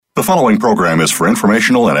following program is for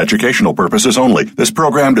informational and educational purposes only. This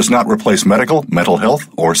program does not replace medical, mental health,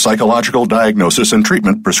 or psychological diagnosis and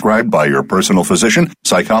treatment prescribed by your personal physician,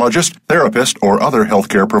 psychologist, therapist, or other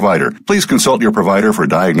healthcare provider. Please consult your provider for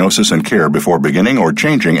diagnosis and care before beginning or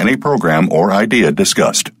changing any program or idea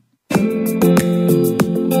discussed.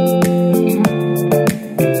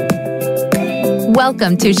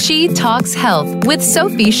 Welcome to She Talks Health with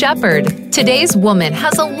Sophie Shepard. Today's woman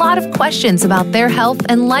has a lot of questions about their health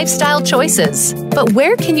and lifestyle choices. But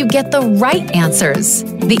where can you get the right answers?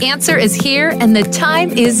 The answer is here and the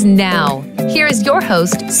time is now. Here is your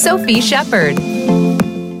host, Sophie Shepard.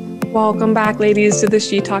 Welcome back, ladies, to the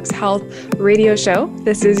She Talks Health radio show.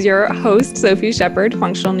 This is your host, Sophie Shepard,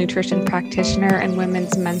 functional nutrition practitioner and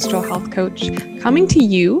women's menstrual health coach, coming to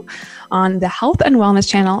you on the Health and Wellness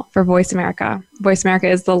channel for Voice America. Voice America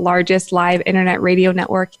is the largest live internet radio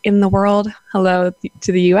network in the world. Hello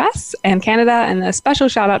to the US and Canada, and a special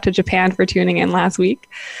shout out to Japan for tuning in last week.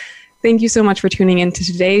 Thank you so much for tuning in to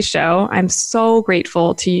today's show. I'm so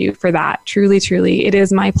grateful to you for that. Truly, truly. It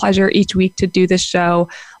is my pleasure each week to do this show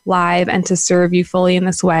live and to serve you fully in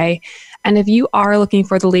this way. And if you are looking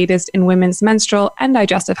for the latest in women's menstrual and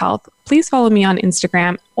digestive health, please follow me on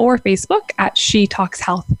Instagram or Facebook at She Talks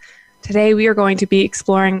Health. Today, we are going to be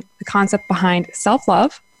exploring the concept behind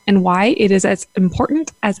self-love and why it is as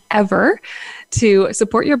important as ever to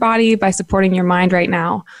support your body by supporting your mind right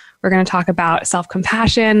now. We're going to talk about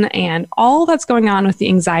self-compassion and all that's going on with the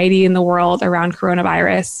anxiety in the world around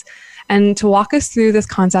coronavirus. And to walk us through this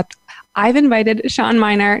concept, I've invited Shawn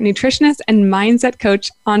Miner, nutritionist and mindset coach,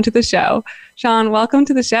 onto the show. Shawn, welcome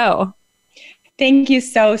to the show. Thank you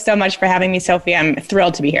so much for having me, Sophie. I'm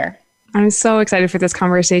thrilled to be here. I'm so excited for this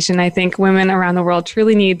conversation. I think women around the world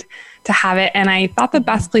truly need to have it. And I thought the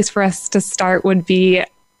best place for us to start would be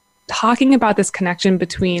talking about this connection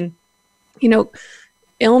between,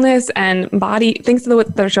 illness and body, things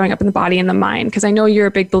that are showing up in the body and the mind. Because I know you're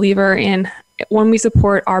a big believer in when we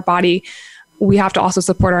support our body, we have to also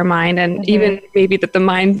support our mind, and even maybe that the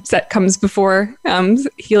mindset comes before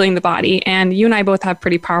healing the body. And you and I both have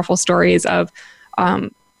pretty powerful stories of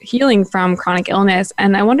healing from chronic illness.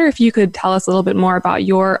 And I wonder if you could tell us a little bit more about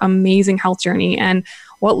your amazing health journey and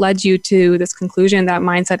what led you to this conclusion that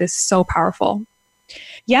mindset is so powerful.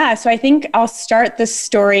 Yeah, so I think I'll start the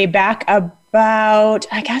story back about,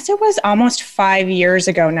 I guess it was almost 5 years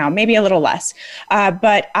ago now, maybe a little less.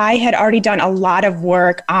 But I had already done a lot of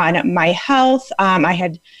work on my health. I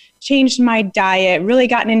had changed my diet, really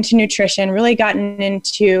gotten into nutrition, really gotten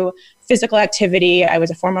into physical activity. I was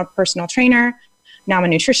a former personal trainer. Now I'm a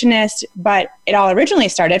nutritionist, but it all originally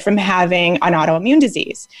started from having an autoimmune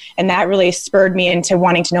disease. And that really spurred me into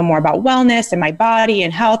wanting to know more about wellness and my body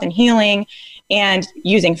and health and healing and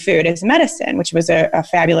using food as medicine, which was a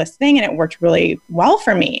fabulous thing. And it worked really well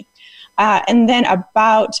for me. And then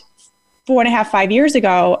about 4.5, 5 years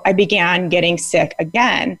ago, I began getting sick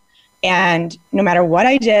again. And no matter what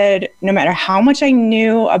I did, no matter how much I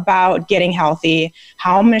knew about getting healthy,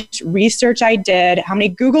 how much research I did, how many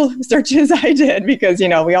Google searches I did, because,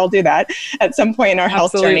 we all do that at some point in our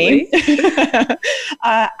health journey,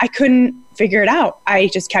 I couldn't figure it out. I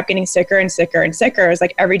just kept getting sicker and sicker and sicker. It was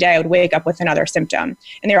like every day I would wake up with another symptom,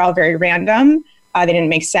 and they're all very random. They didn't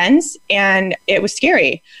make sense, and it was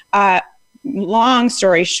scary. Long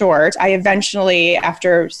story short, I eventually,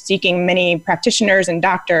 after seeking many practitioners and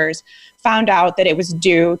doctors, found out that it was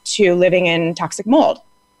due to living in toxic mold.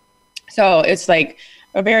 So it's like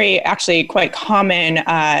a very, actually quite common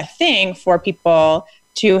thing for people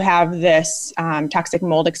to have this toxic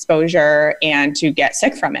mold exposure and to get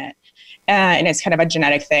sick from it. And it's kind of a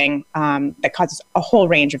genetic thing that causes a whole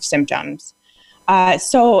range of symptoms.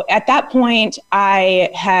 So at that point, I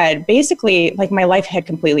had basically, my life had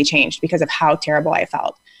completely changed because of how terrible I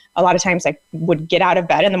felt. A lot of times I would get out of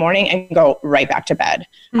bed in the morning and go right back to bed.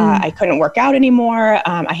 I couldn't work out anymore.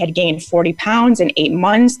 I had gained 40 pounds in 8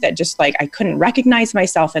 months that just I couldn't recognize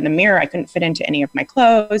myself in the mirror. I couldn't fit into any of my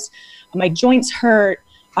clothes. My joints hurt.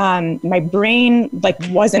 My brain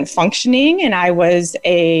wasn't functioning, and I was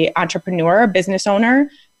a entrepreneur, a business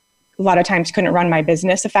owner. A lot of times couldn't run my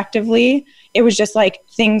business effectively. It was just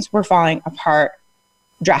things were falling apart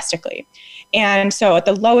drastically. And so at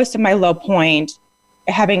the lowest of my low point,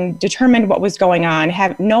 having determined what was going on,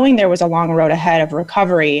 knowing there was a long road ahead of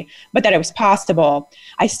recovery, but that it was possible,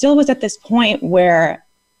 I still was at this point where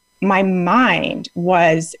my mind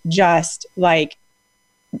was just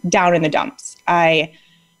down in the dumps. I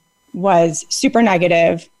was super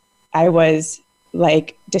negative. I was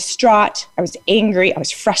distraught. I was angry. I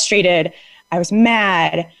was frustrated. I was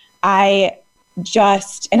mad. At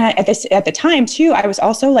the time too, I was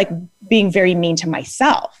also being very mean to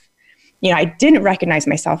myself. I didn't recognize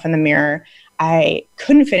myself in the mirror. I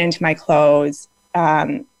couldn't fit into my clothes.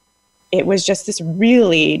 It was just this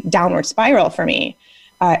really downward spiral for me.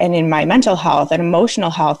 And in my mental health and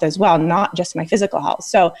emotional health as well, not just my physical health.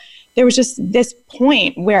 So there was just this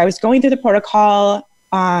point where I was going through the protocol,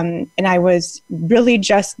 and I was really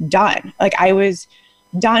just done. Like, I was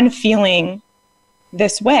done feeling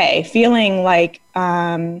this way, feeling like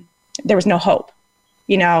there was no hope,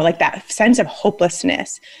 like that sense of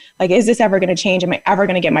hopelessness. Like, is this ever going to change? Am I ever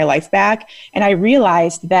going to get my life back? And I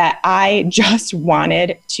realized that I just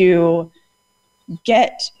wanted to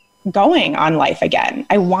get going on life again.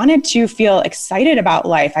 I wanted to feel excited about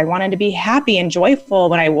life. I wanted to be happy and joyful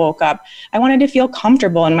when I woke up. I wanted to feel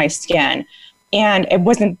comfortable in my skin. And it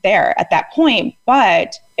wasn't there at that point,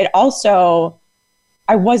 but it also,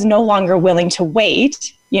 I was no longer willing to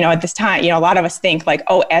wait. At this time, a lot of us think like,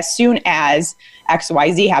 oh, as soon as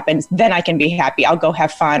XYZ happens, then I can be happy. I'll go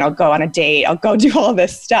have fun. I'll go on a date. I'll go do all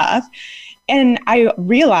this stuff. And I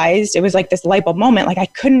realized it was like this light bulb moment. Like, I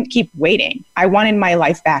couldn't keep waiting. I wanted my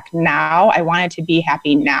life back now. I wanted to be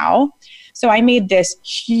happy now. So I made this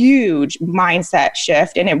huge mindset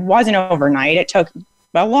shift, and it wasn't overnight. It took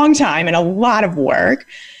a long time and a lot of work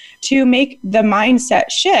to make the mindset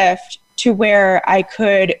shift to where I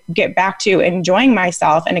could get back to enjoying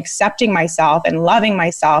myself and accepting myself and loving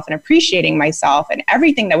myself and appreciating myself and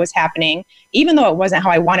everything that was happening, even though it wasn't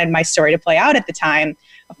how I wanted my story to play out at the time.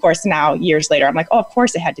 Of course, now years later, I'm like, oh, of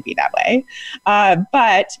course it had to be that way.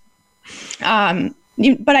 But I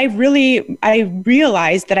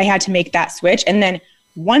realized that I had to make that switch. And then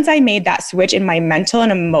once I made that switch in my mental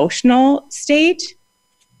and emotional state,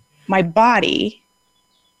 my body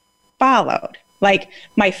followed. Like,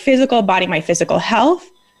 my physical body, my physical health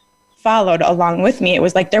followed along with me. It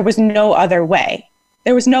was like there was no other way.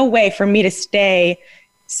 There was no way for me to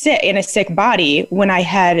sit in a sick body when I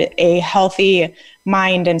had a healthy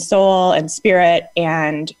mind and soul and spirit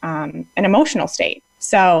and an emotional state.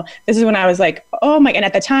 So this is when I was like, oh my, and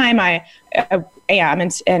at the time I am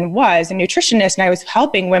and was a nutritionist, and I was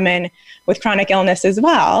helping women with chronic illness as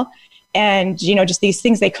well. And, just these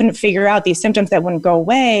things they couldn't figure out, these symptoms that wouldn't go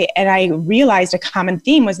away. And I realized a common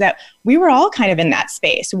theme was that we were all kind of in that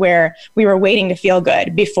space where we were waiting to feel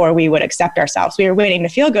good before we would accept ourselves. We were waiting to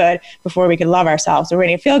feel good before we could love ourselves. We were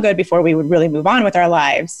waiting to feel good before we would really move on with our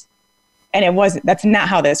lives. And that's not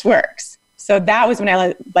how this works. So that was when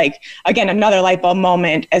I, again, another light bulb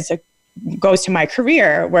moment as it goes to my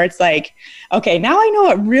career, where it's like, okay, now I know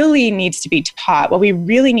what really needs to be taught, what we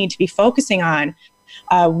really need to be focusing on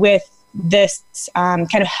with this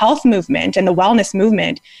kind of health movement and the wellness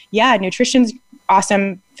movement. Yeah, nutrition's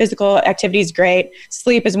awesome. Physical activity is great.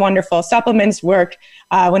 Sleep is wonderful. Supplements work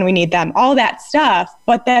when we need them. All that stuff.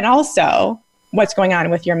 But then also what's going on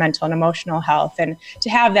with your mental and emotional health. And to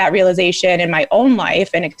have that realization in my own life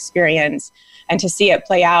and experience and to see it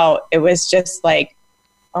play out, it was just like,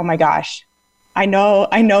 oh my gosh, I know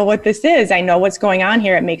what this is. I know what's going on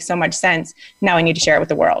here. It makes so much sense. Now I need to share it with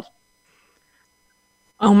the world.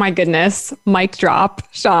 Oh my goodness. Mic drop,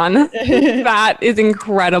 Shawn. That is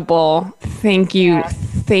incredible. Thank you. Yeah.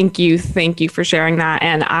 Thank you for sharing that.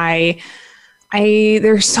 And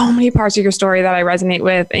there's so many parts of your story that I resonate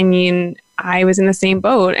with. I mean, I was in the same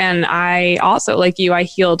boat, and I also, like you, I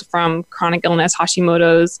healed from chronic illness,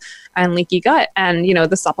 Hashimoto's, and leaky gut. And,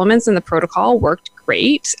 the supplements and the protocol worked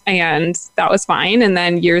great, and that was fine. And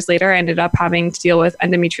then years later, I ended up having to deal with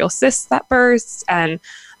endometrial cysts that burst and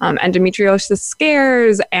endometriosis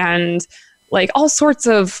scares and like all sorts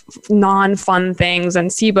of non-fun things and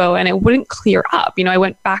SIBO, and it wouldn't clear up. I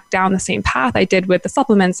went back down the same path I did with the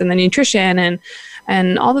supplements and the nutrition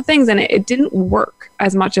and all the things, and it didn't work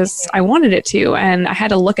as much as I wanted it to. And I had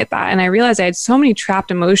to look at that, and I realized I had so many trapped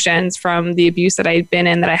emotions from the abuse that I had been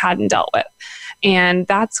in that I hadn't dealt with. And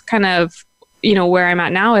that's kind of, where I'm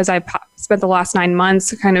at now is I spent the last 9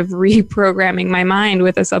 months kind of reprogramming my mind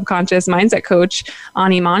with a subconscious mindset coach,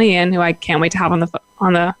 Ani Manian, who I can't wait to have on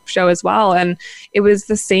the show as well. And it was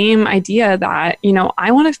the same idea that,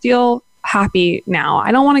 I want to feel happy now.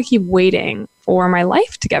 I don't want to keep waiting for my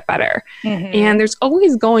life to get better. Mm-hmm. And there's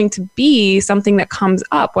always going to be something that comes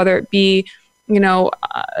up, whether it be a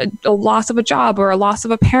loss of a job or a loss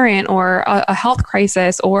of a parent or a health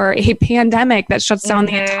crisis or a pandemic that shuts down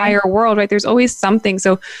the entire world, right? There's always something.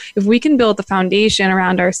 So if we can build the foundation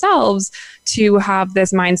around ourselves to have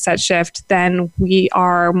this mindset shift, then we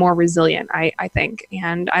are more resilient, I think.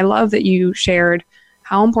 And I love that you shared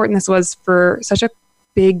how important this was for such a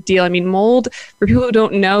big deal. I mean, mold, for people who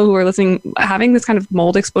don't know, who are listening, having this kind of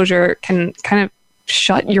mold exposure can kind of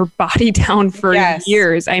shut your body down for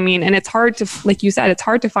years. I mean, and it's hard to, like you said, it's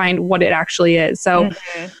hard to find what it actually is. So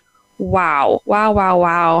Wow. Wow. Wow.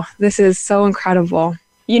 Wow. This is so incredible.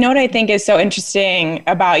 You know what I think is so interesting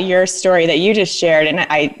about your story that you just shared, and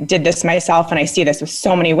I did this myself and I see this with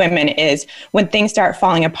so many women, is when things start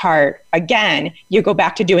falling apart again, you go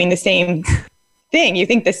back to doing the same thing. You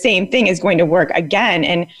think the same thing is going to work again,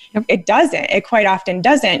 and it doesn't. It quite often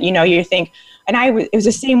doesn't. You know, you think, and it was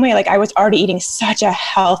the same way. Like, I was already eating such a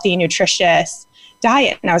healthy, nutritious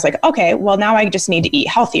diet. And I was like, okay, well, now I just need to eat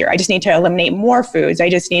healthier. I just need to eliminate more foods.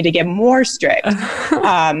 I just need to get more strict.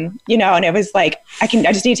 You know, and it was like, I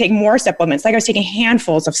just need to take more supplements. Like, I was taking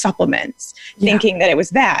handfuls of supplements, thinking that it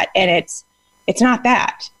was that. And it's not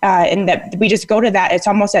that. And that we just go to that. It's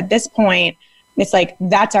almost at this point, it's like,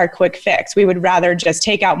 that's our quick fix. We would rather just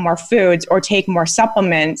take out more foods or take more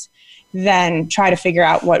supplements than try to figure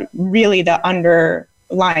out what really the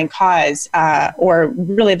underlying cause or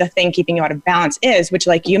really the thing keeping you out of balance is, which,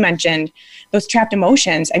 like you mentioned, those trapped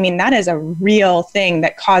emotions. I mean, that is a real thing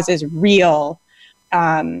that causes real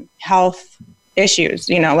health issues,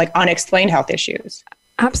 you know, like unexplained health issues.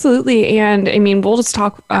 Absolutely. And I mean, we'll just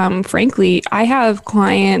talk frankly. I have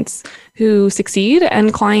clients who succeed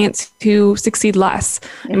and clients who succeed less.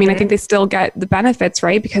 I mean, I think they still get the benefits,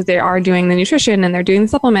 right? Because they are doing the nutrition and they're doing the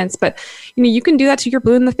supplements. But, you know, you can do that till you're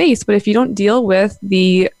blue in the face. But if you don't deal with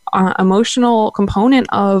the emotional component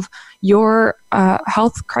of your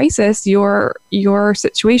health crisis, your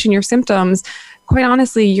situation, your symptoms, quite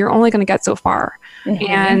honestly, you're only going to get so far.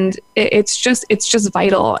 And it's just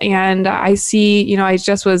vital. And I see, you know, I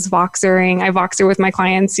just was Voxering. I Voxer with my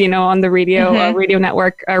clients, you know, on the radio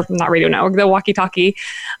network, or not radio network, the walkie-talkie.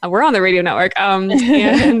 We're on the radio network.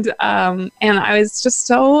 And I was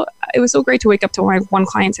just it was so great to wake up to one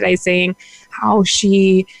client today saying how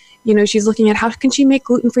she, you know, she's looking at how can she make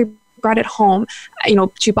gluten-free bread at home. You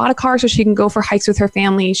know, she bought a car so she can go for hikes with her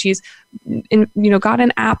family. She's, got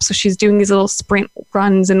an app. So she's doing these little sprint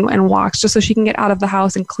runs and walks just so she can get out of the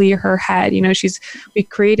house and clear her head. You know, we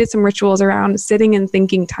created some rituals around sitting and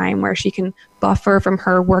thinking time where she can buffer from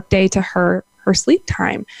her workday to her sleep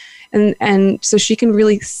time. And so she can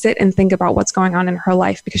really sit and think about what's going on in her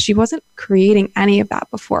life, because she wasn't creating any of that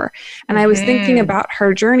before. And I was thinking about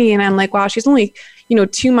her journey, and I'm like, wow, she's only,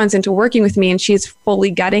 2 months into working with me, and she's fully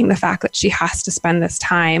getting the fact that she has to spend this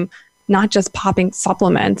time not just popping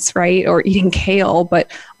supplements, right, or eating kale, but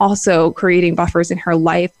also creating buffers in her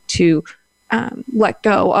life to let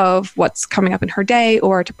go of what's coming up in her day,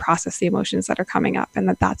 or to process the emotions that are coming up, and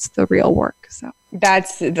that's the real work. So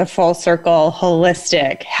that's the full circle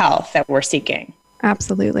holistic health that we're seeking.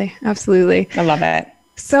 Absolutely. Absolutely. I love it.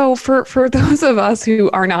 So for those of us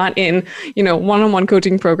who are not in, one-on-one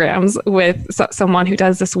coaching programs with someone who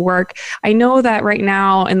does this work, I know that right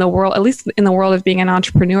now in the world, at least in the world of being an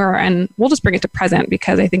entrepreneur, and we'll just bring it to present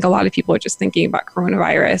because I think a lot of people are just thinking about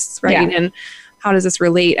coronavirus, right? Yeah. And how does this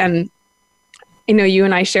relate? And I know you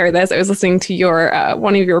and I share this. I was listening to your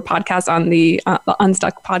one of your podcasts on the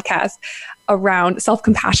Unstuck podcast around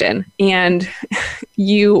self-compassion. And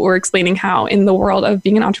you were explaining how in the world of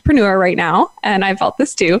being an entrepreneur right now, and I felt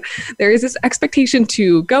this too, there is this expectation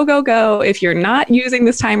to go, go, go. If you're not using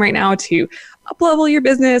this time right now to up-level your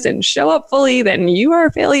business and show up fully, then you are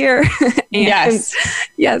a failure. Yes.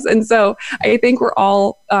 And so I think we're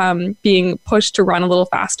all being pushed to run a little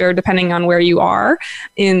faster, depending on where you are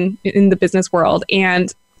in the business world.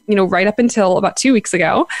 And, right up until about 2 weeks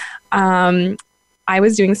ago, I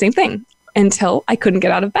was doing the same thing until I couldn't get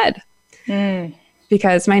out of bed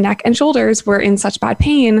because my neck and shoulders were in such bad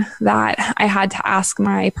pain that I had to ask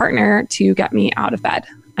my partner to get me out of bed.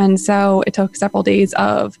 And so it took several days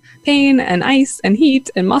of pain and ice and heat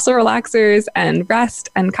and muscle relaxers and rest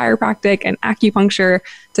and chiropractic and acupuncture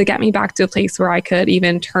to get me back to a place where I could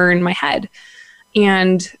even turn my head.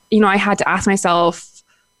 And, I had to ask myself,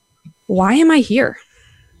 why am I here?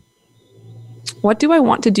 What do I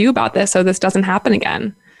want to do about this so this doesn't happen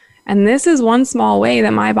again? And this is one small way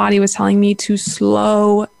that my body was telling me to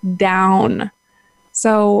slow down.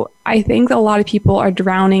 So I think that a lot of people are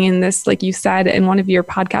drowning in this, like you said in one of your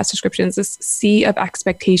podcast descriptions, this sea of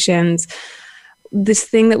expectations, this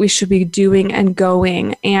thing that we should be doing and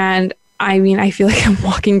going. And I mean, I feel like I'm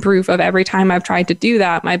walking proof of every time I've tried to do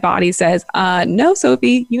that, my body says, no,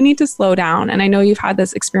 Sophie, you need to slow down. And I know you've had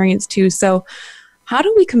this experience too. So how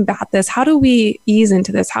do we combat this? How do we ease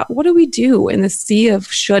into this? What do we do in the sea of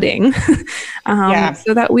shoulding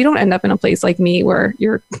so that we don't end up in a place like me where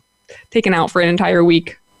you're taken out for an entire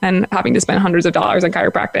week and having to spend hundreds of dollars on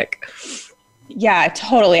chiropractic? Yeah,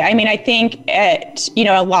 totally. I mean, I think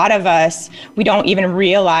a lot of us, we don't even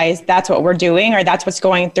realize that's what we're doing or that's what's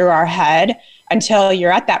going through our head until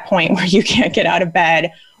you're at that point where you can't get out of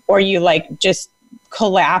bed or you just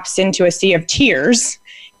collapse into a sea of tears.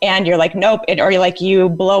 and you're like, nope, or you're like, you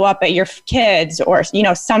blow up at your kids, or,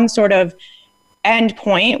 some sort of end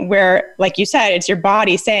point where, like you said, it's your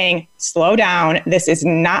body saying, slow down. This is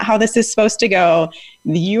not how this is supposed to go.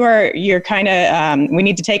 You're kind of, we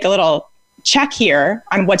need to take a little check here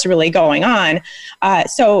on what's really going on.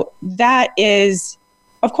 So that is,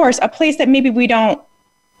 of course, a place that maybe we don't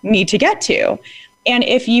need to get to. And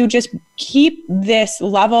if you just keep this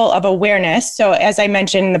level of awareness, so as I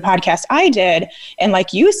mentioned in the podcast I did, and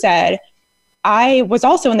like you said, I was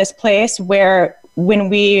also in this place where when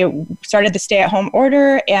we started the stay-at-home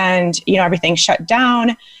order and, everything shut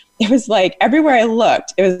down, it was like everywhere I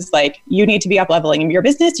looked, it was like, you need to be up-leveling your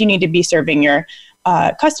business, you need to be serving your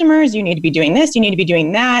customers, you need to be doing this, you need to be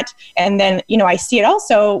doing that. And then, I see it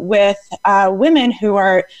also with women who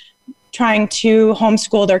are trying to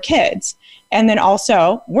homeschool their kids, and then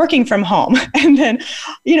also working from home, and then,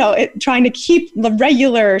 trying to keep the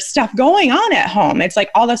regular stuff going on at home. It's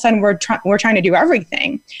like all of a sudden we're trying to do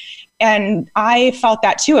everything. And I felt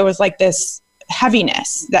that too. It was like this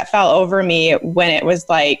heaviness that fell over me when it was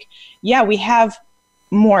like, yeah, we have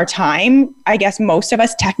more time, I guess most of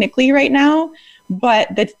us technically right now, but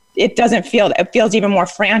it feels even more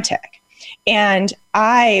frantic. And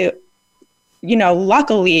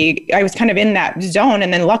luckily I was kind of in that zone.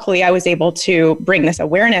 And then luckily I was able to bring this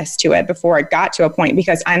awareness to it before it got to a point,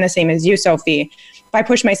 because I'm the same as you, Sophie. If I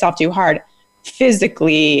push myself too hard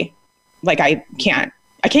physically, like I can't,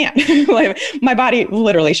 like, my body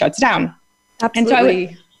literally shuts down. Absolutely.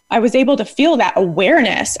 And so I was able to feel that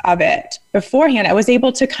awareness of it beforehand. I was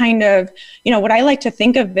able to kind of, what I like to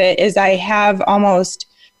think of it is I have almost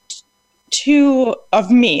two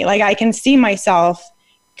of me. Like I can see myself,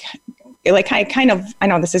 like I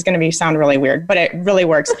know this is going to sound really weird, but it really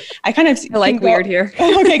works. I like weird here.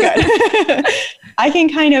 Okay, good. I can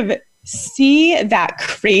kind of see that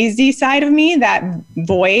crazy side of me, that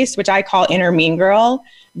voice, which I call inner mean girl,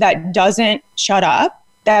 that doesn't shut up,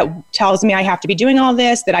 that tells me I have to be doing all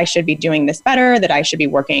this, that I should be doing this better, that I should be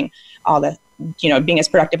working all the, being as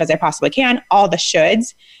productive as I possibly can, all the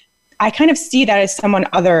shoulds. I kind of see that as someone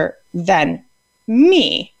other than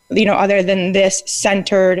me, other than this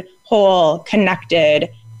centered, whole, connected,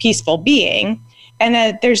 peaceful being. And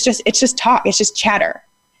that it's just talk, it's just chatter.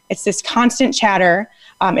 It's this constant chatter.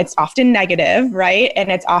 It's often negative, right?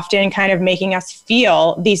 And it's often kind of making us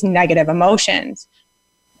feel these negative emotions.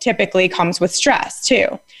 Typically comes with stress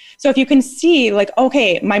too. So if you can see like,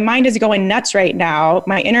 okay, my mind is going nuts right now.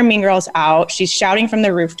 My inner mean girl's out. She's shouting from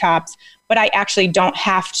the rooftops, but I actually don't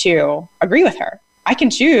have to agree with her. I can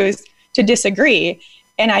choose to disagree,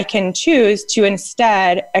 and I can choose to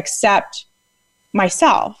instead accept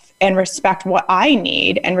myself and respect what I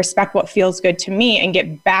need and respect what feels good to me and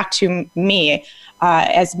get back to me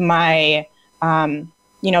as my,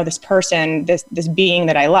 this person, this being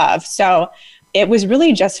that I love. So it was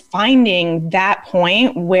really just finding that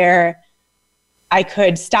point where I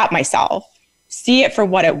could stop myself, see it for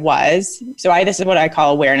what it was. So this is what I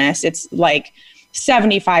call awareness. It's like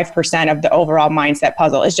 75% of the overall mindset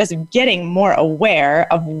puzzle is just getting more aware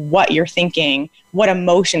of what you're thinking, what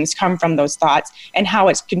emotions come from those thoughts, and how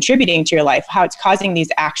it's contributing to your life, how it's causing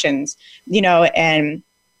these actions, and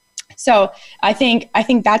so I think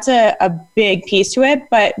that's a big piece to it.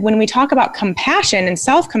 But when we talk about compassion and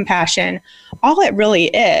self-compassion, all it really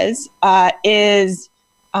is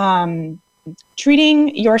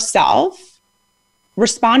treating yourself,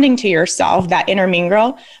 responding to yourself, that inner mean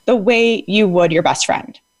girl, the way you would your best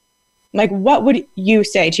friend. Like, what would you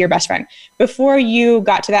say to your best friend before you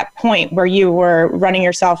got to that point where you were running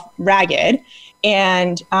yourself ragged?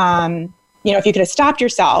 And, if you could have stopped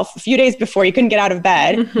yourself a few days before you couldn't get out of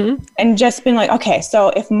bed and just been like, okay, so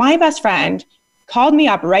if my best friend called me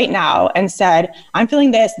up right now and said, I'm feeling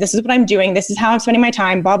this is what I'm doing, this is how I'm spending my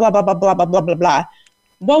time, blah, blah, blah, blah, blah, blah, blah, blah, blah.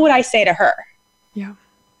 What would I say to her? Yeah.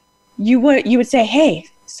 You would say, hey,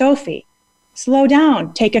 Sophie, slow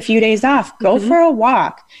down, take a few days off, go for a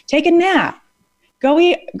walk, take a nap, go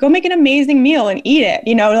make an amazing meal and eat it.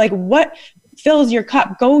 Like what fills your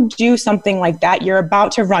cup, go do something like that. You're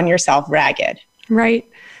about to run yourself ragged. Right.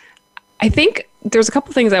 I think there's a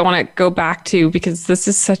couple things I want to go back to because this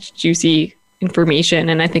is such juicy information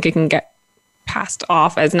and I think it can get passed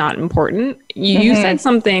off as not important. You said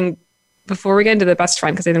something before we get into the best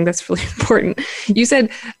friend, because I think that's really important. You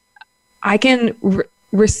said, I can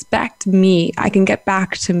respect me. I can get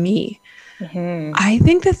back to me. I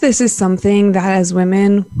think that this is something that as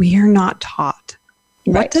women, we are not taught.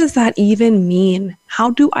 Right. What does that even mean? How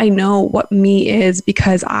do I know what me is?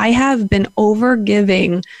 Because I have been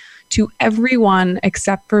overgiving to everyone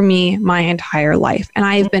except for me my entire life. And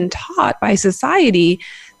I've been taught by society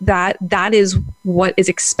that that is what is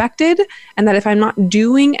expected, and that if I'm not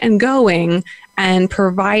doing and going and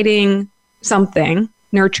providing something,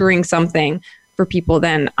 nurturing something for people,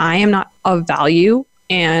 then I am not of value,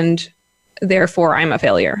 and therefore I'm a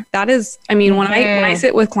failure. That is, I mean, when I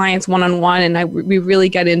sit with clients one-on-one and we really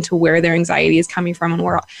get into where their anxiety is coming from,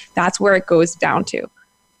 and that's where it goes down to,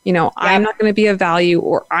 you know, I'm not going to be of value,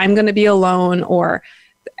 or I'm going to be alone,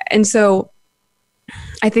 and so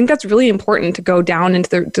I think that's really important to go down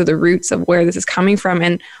into the roots of where this is coming from.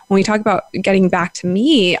 And when we talk about getting back to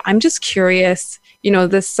me, I'm just curious, you know,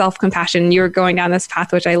 this self-compassion, you're going down this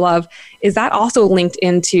path, which I love. Is that also linked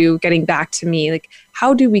into getting back to me? Like,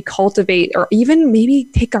 how do we cultivate, or even maybe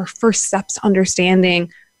take our first steps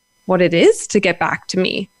understanding what it is to get back to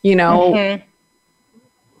me? You know,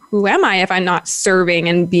 who am I if I'm not serving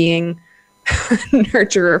and being a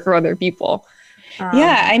nurturer for other people?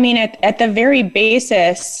 I mean, at the very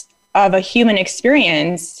basis of a human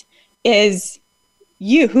experience is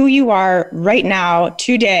who you are right now,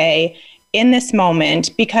 today, in this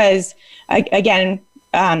moment. Because again,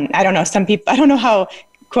 I don't know, some people, I don't know how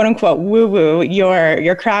quote unquote woo-woo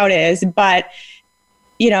your crowd is, but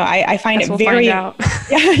you know, I find it very, yeah,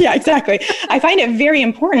 exactly. I find it very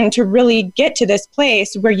important to really get to this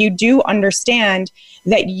place where you do understand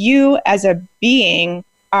that you as a being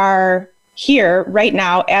are here right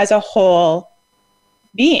now as a whole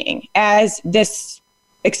being, as this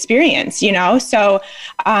experience, you know? So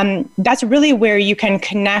that's really where you can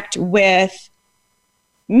connect with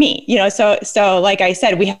me, you know? So like I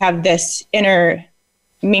said, we have this inner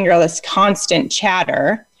mingle, this constant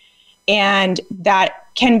chatter, and that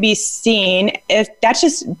can be seen if that's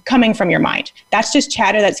just coming from your mind. That's just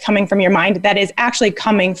chatter that's coming from your mind that is actually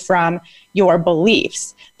coming from your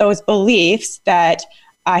beliefs. Those beliefs that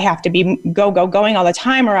I have to be going all the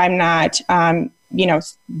time, or I'm not, you know,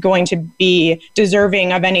 going to be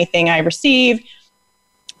deserving of anything I receive.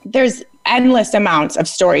 There's endless amounts of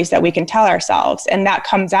stories that we can tell ourselves, and that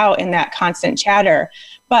comes out in that constant chatter.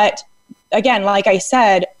 But again, like I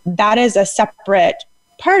said, that is a separate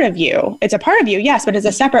part of you. It's a part of you, yes, but it's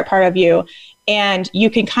a separate part of you. And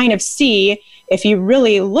you can kind of see, if you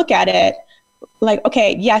really look at it, like,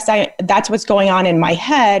 okay, yes, that's what's going on in my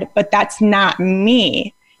head, but that's not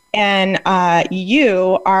me. And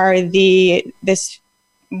you are this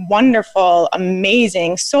wonderful,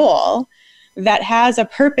 amazing soul that has a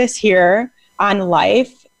purpose here in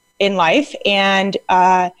life, and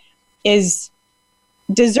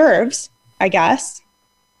deserves, I guess,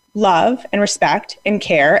 love and respect and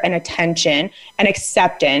care and attention and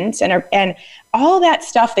acceptance and all that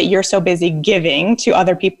stuff that you're so busy giving to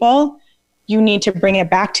other people. You need to bring it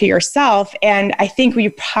back to yourself. And I think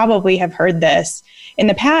you probably have heard this in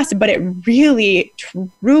the past, but it really,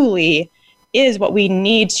 truly is what we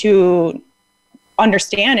need to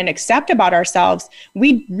understand and accept about ourselves.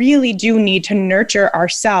 We really do need to nurture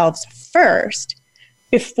ourselves first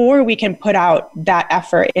before we can put out that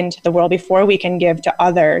effort into the world, before we can give to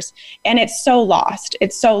others. And it's so lost.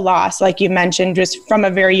 It's so lost. Like you mentioned, just from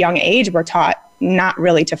a very young age, we're taught not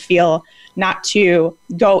really to feel, not to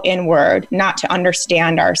go inward, not to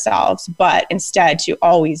understand ourselves, but instead to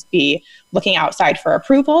always be looking outside for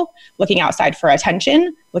approval, looking outside for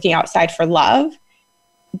attention, looking outside for love.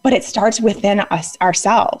 But it starts within us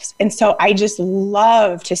ourselves. And so I just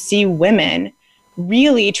love to see women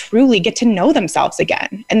really, truly get to know themselves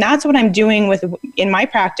again. And that's what I'm doing in my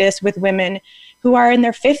practice with women who are in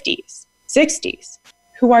their 50s, 60s,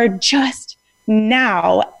 who are just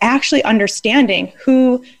now actually understanding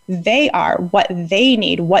who they are, what they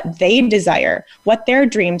need, what they desire, what their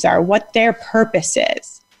dreams are, what their purpose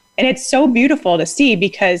is. And it's so beautiful to see,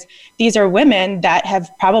 because these are women that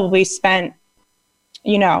have probably spent,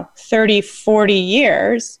 30, 40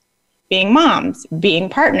 years being moms, being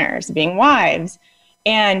partners, being wives,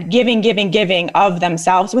 and giving of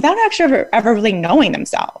themselves without actually ever really knowing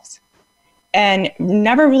themselves and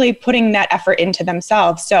never really putting that effort into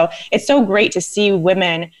themselves. So it's so great to see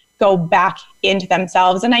women go back into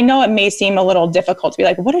themselves. And I know it may seem a little difficult to be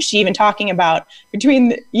like, what is she even talking about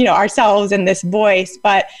between, ourselves and this voice?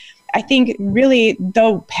 But I think really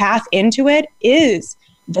the path into it is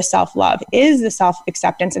the self-love, is the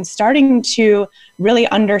self-acceptance, and starting to really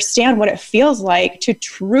understand what it feels like to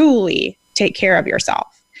truly take care of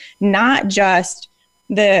yourself, not just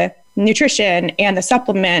the nutrition and the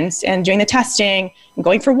supplements and doing the testing and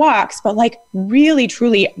going for walks, but like really,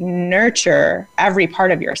 truly nurture every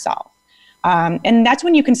part of yourself. And that's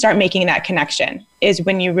when you can start making that connection, is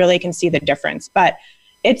when you really can see the difference. But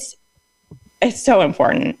it's so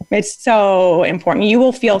important. It's so important. You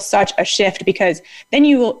will feel such a shift, because then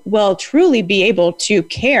you will truly be able to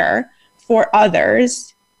care for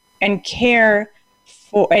others and care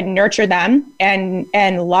for and nurture them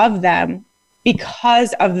and love them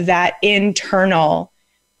because of that internal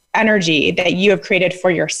energy that you have created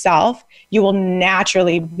for yourself, you will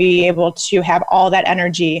naturally be able to have all that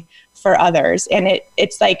energy for others. And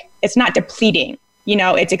it's like, it's not depleting,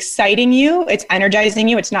 it's exciting you, it's energizing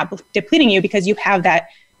you, it's not depleting you because you have that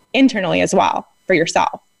internally as well for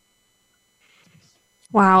yourself.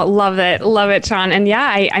 Wow. Love it. Love it, Sean. And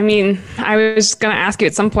yeah, I mean, I was going to ask you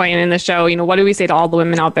at some point in the show, what do we say to all the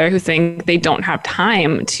women out there who think they don't have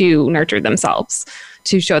time to nurture themselves,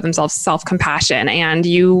 to show themselves self-compassion? And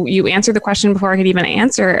you answered the question before I could even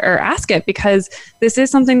answer or ask it, because this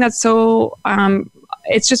is something that's so,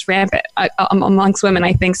 it's just rampant amongst women,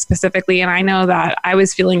 I think specifically. And I know that I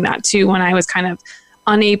was feeling that too when I was kind of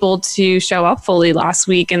unable to show up fully last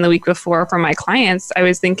week and the week before for my clients. I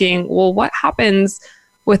was thinking, well, what happens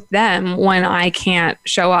with them when I can't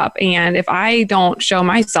show up? And if I don't show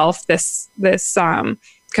myself this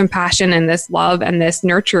compassion and this love and this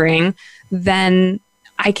nurturing, then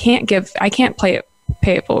I can't pay it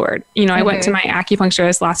forward. I went to my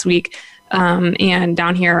acupuncturist last week, and I'm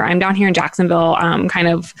down here in Jacksonville, kind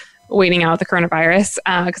of waiting out the coronavirus,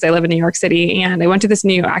 because I live in New York City. And I went to this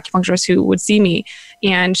new acupuncturist who would see me,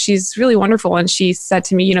 and she's really wonderful. And she said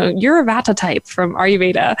to me, you're a Vata type from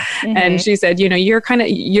Ayurveda. Mm-hmm. And she said,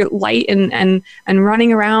 you're light and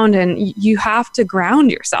running around, and you have to ground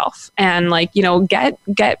yourself and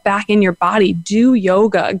get back in your body, do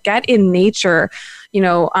yoga, get in nature,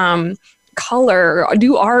 color,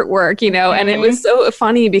 do artwork, and it was so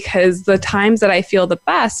funny because the times that I feel the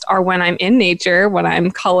best are when I'm in nature, when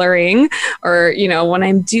I'm coloring, or, when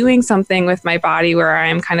I'm doing something with my body where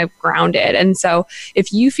I'm kind of grounded. And so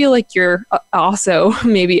if you feel like you're also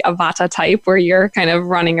maybe a Vata type where you're kind of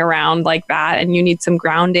running around like that and you need some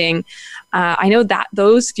grounding, I know that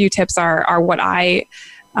those few tips are what I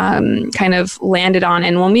kind of landed on.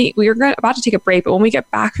 And when we were about to take a break, but when we get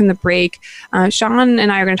back from the break, Sean and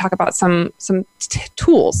I are going to talk about some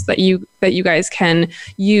tools that you guys can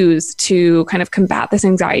use to kind of combat this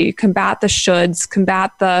anxiety, combat the shoulds,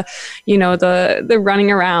 combat the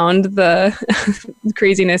running around, the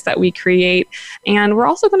craziness that we create. And we're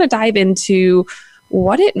also going to dive into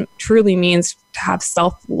what it truly means to have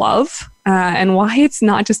self-love, and why it's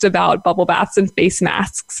not just about bubble baths and face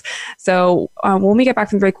masks. So when we get back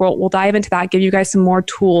from the break, we'll dive into that, give you guys some more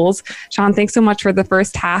tools. Sean, thanks so much for the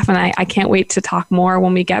first half, and I can't wait to talk more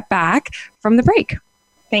when we get back from the break.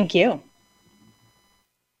 Thank you.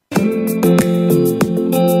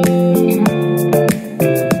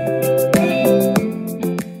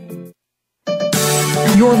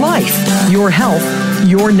 Your life, your health,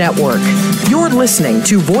 your network. You're listening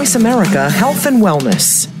to Voice America Health and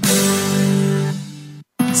Wellness.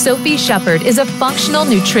 Sophie Shepard is a functional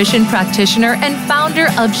nutrition practitioner and founder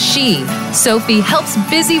of She. Sophie helps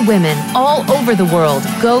busy women all over the world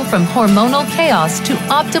go from hormonal chaos to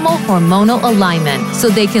optimal hormonal alignment so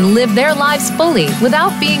they can live their lives fully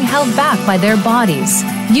without being held back by their bodies.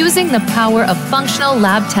 Using the power of functional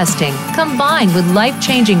lab testing combined with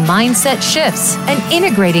life-changing mindset shifts and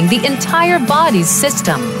integrating the entire body's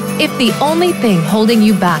system. If the only thing holding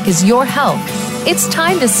you back is your health, it's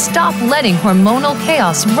time to stop letting hormonal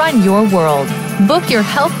chaos run your world. Book your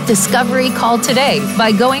health discovery call today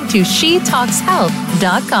by going to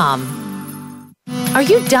shetalkshealth.com. Are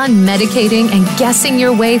you done medicating and guessing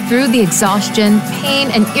your way through the exhaustion, pain,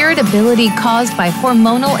 and irritability caused by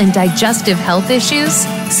hormonal and digestive health issues?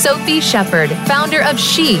 Sophie Shepard, founder of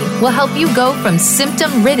She, will help you go from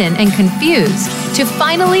symptom-ridden and confused to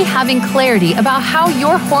finally having clarity about how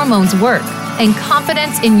your hormones work and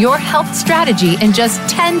confidence in your health strategy in just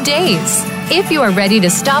 10 days. If you are ready to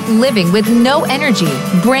stop living with no energy,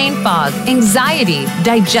 brain fog, anxiety,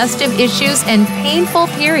 digestive issues, and painful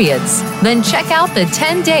periods, then check out the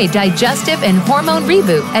 10-day digestive and hormone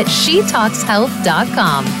reboot at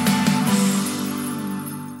shetalkshealth.com.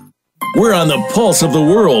 We're on the pulse of the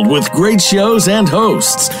world with great shows and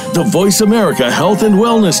hosts. The Voice America Health and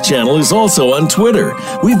Wellness channel is also on Twitter.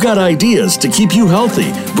 We've got ideas to keep you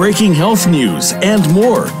healthy, breaking health news, and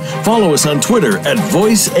more. Follow us on Twitter at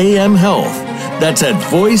VoiceAMHealth. That's at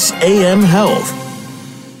VoiceAMHealth.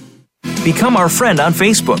 Become our friend on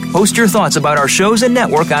Facebook. Post your thoughts about our shows and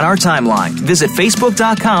network on our timeline. Visit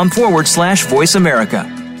Facebook.com/Voice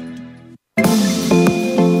America.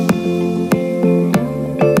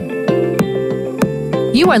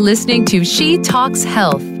 You are listening to She Talks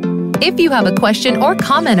Health. If you have a question or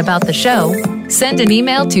comment about the show, send an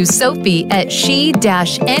email to Sophie at she-nyc.com.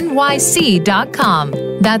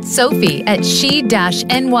 That's Sophie at she-nyc.com.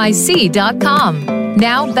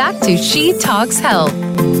 Now back to She Talks Health.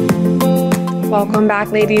 Welcome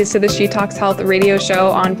back, ladies, to the She Talks Health radio show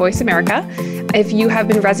on Voice America. If you have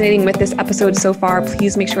been resonating with this episode so far,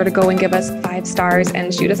 please make sure to go and give us 5 stars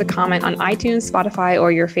and shoot us a comment on iTunes, Spotify, or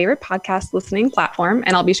your favorite podcast listening platform,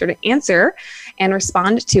 and I'll be sure to answer and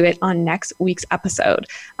respond to it on next week's episode.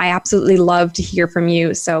 I absolutely love to hear from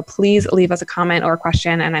you, so please leave us a comment or a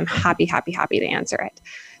question, and I'm happy to answer it.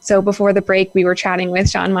 So before the break, we were chatting with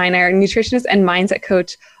Shawn Miner, nutritionist and mindset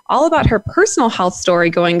coach, all about her personal health story,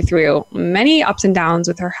 going through many ups and downs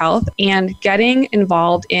with her health and getting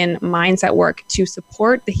involved in mindset work to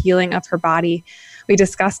support the healing of her body. We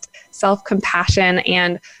discussed self-compassion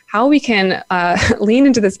and how we can lean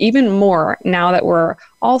into this even more now that we're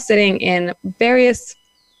all sitting in various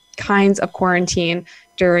kinds of quarantine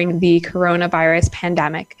during the coronavirus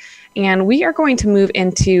pandemic. And we are going to move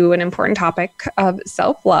into an important topic of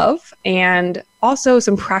self-love and also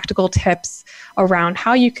some practical tips around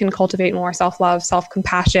how you can cultivate more self-love,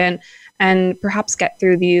 self-compassion, and perhaps get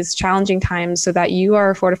through these challenging times so that you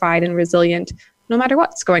are fortified and resilient no matter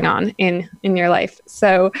what's going on in your life.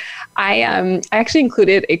 So I actually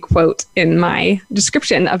included a quote in my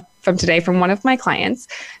description from today from one of my clients.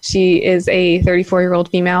 She is a 34-year-old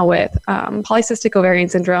female with polycystic ovarian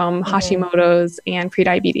syndrome, Hashimoto's, and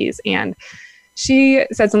prediabetes. And she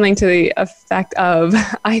said something to the effect of,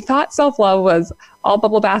 I thought self-love was all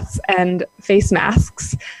bubble baths and face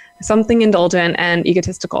masks, something indulgent and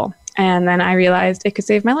egotistical. And then I realized it could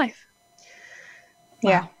save my life.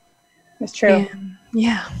 Yeah, it's true. And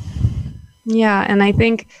yeah. And I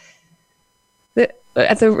think that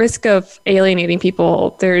at the risk of alienating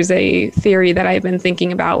people, there's a theory that I've been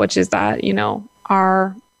thinking about, which is that,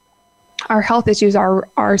 our health issues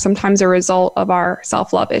are sometimes a result of our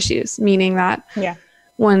self-love issues, meaning that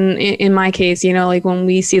when, in my case, when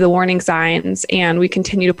we see the warning signs and we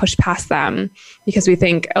continue to push past them because we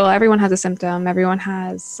think, oh, everyone has a symptom, everyone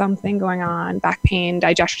has something going on, back pain,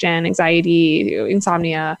 digestion, anxiety,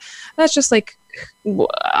 insomnia. That's just like,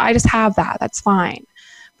 I just have that. That's fine.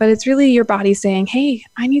 But it's really your body saying, hey,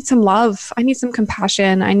 I need some love. I need some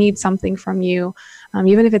compassion. I need something from you,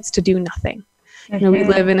 even if it's to do nothing. We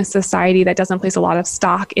live in a society that doesn't place a lot of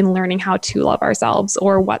stock in learning how to love ourselves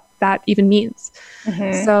or what that even means.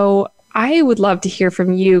 So I would love to hear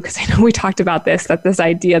from you, because I know we talked about this, that this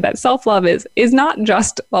idea that self-love is not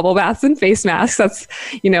just bubble baths and face masks. That's,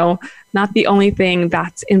 not the only thing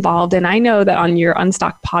that's involved. And I know that on your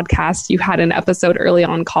Unstocked podcast, you had an episode early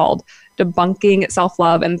on called Debunking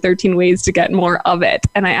Self-Love and 13 Ways to Get More of It.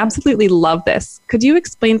 And I absolutely love this. Could you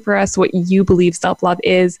explain for us what you believe self-love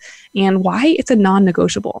is and why it's a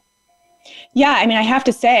non-negotiable? Yeah, I mean, I have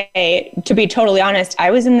to say, to be totally honest,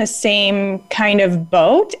 I was in the same kind of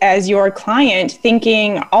boat as your client,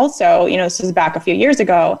 thinking also, this was back a few years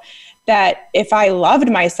ago, that if I loved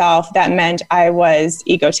myself, that meant I was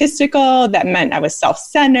egotistical, that meant I was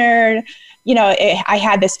self-centered. I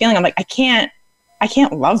had this feeling, I'm like, I can't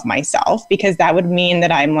love myself, because that would mean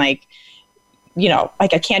that I'm like, I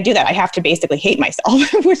can't do that. I have to basically hate myself,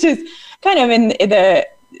 which is kind of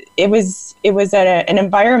it was an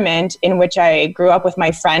environment in which I grew up with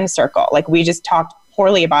my friend circle. Like, we just talked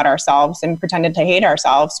poorly about ourselves and pretended to hate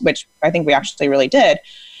ourselves, which I think we actually really did.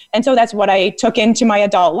 And so that's what I took into my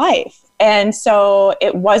adult life. And so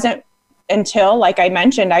it wasn't until, like I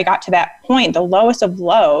mentioned, I got to that point, the lowest of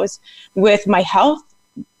lows with my health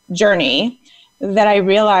journey, that I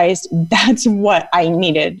realized that's what I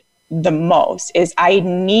needed the most. Is I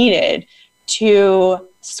needed to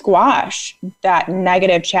squash that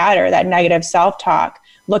negative chatter, that negative self-talk,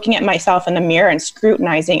 looking at myself in the mirror and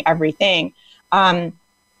scrutinizing everything,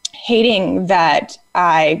 hating that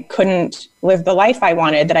I couldn't live the life I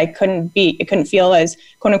wanted, that I couldn't feel as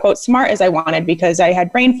quote unquote smart as I wanted because I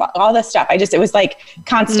had brain fog, all this stuff. It was like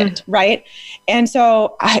constant, right? And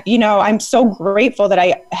so, I'm so grateful that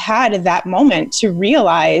I had that moment to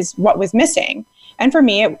realize what was missing. And for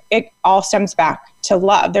me, it all stems back to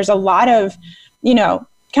love. There's a lot of,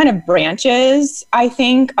 kind of branches, I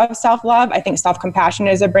think, of self-love. I think self-compassion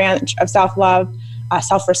is a branch of self-love.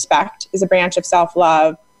 Self-respect is a branch of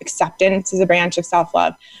self-love. Acceptance is a branch of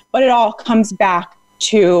self-love. But it all comes back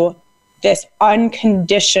to this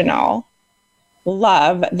unconditional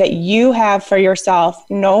love that you have for yourself,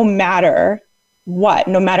 no matter what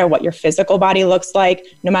your physical body looks like,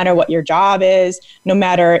 no matter what your job is, no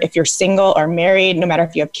matter if you're single or married, no matter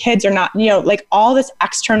if you have kids or not, like all this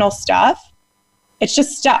external stuff. It's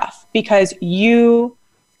just stuff, because you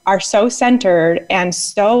are so centered and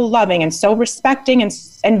so loving and so respecting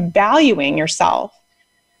and valuing yourself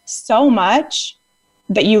so much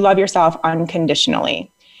that you love yourself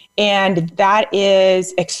unconditionally. And that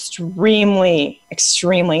is extremely,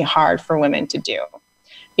 extremely hard for women to do.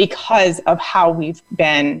 because of how we've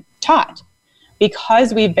been taught.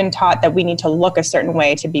 Because we've been taught that we need to look a certain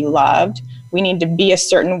way to be loved, we need to be a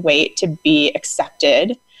certain weight to be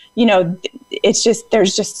accepted. You know, it's just,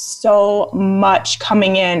 there's just so much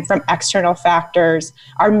coming in from external factors.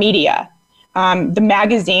 Our media, the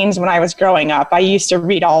magazines, when I was growing up, I used to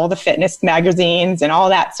read all the fitness magazines and all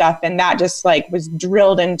that stuff. And that just like was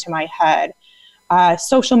drilled into my head.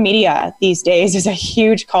 Social media these days is a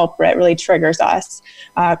huge culprit, really triggers us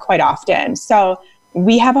quite often. So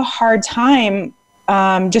we have a hard time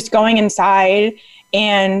just going inside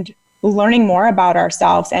and learning more about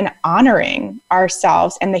ourselves and honoring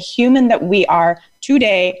ourselves and the human that we are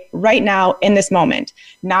today, right now, in this moment,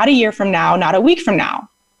 not a year from now, not a week from now,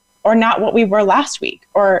 or not what we were last week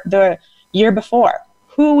or the year before,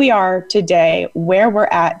 who we are today, where we're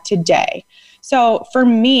at today. So for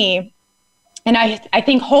me, and I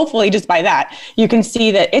think hopefully just by that, you can see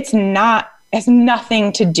that has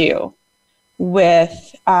nothing to do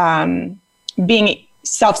with being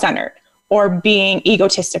self-centered or being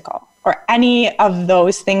egotistical or any of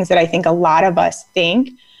those things that I think a lot of us think.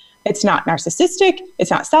 It's not narcissistic. It's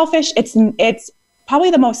not selfish. It's probably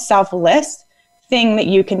the most selfless thing that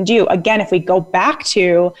you can do. Again, if we go back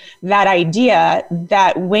to that idea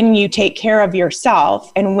that when you take care of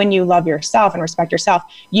yourself and when you love yourself and respect yourself,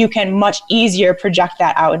 you can much easier project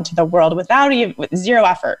that out into the world with zero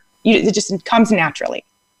effort. It just comes naturally,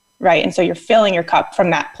 right? And so you're filling your cup from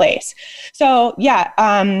that place. So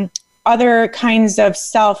yeah, other kinds of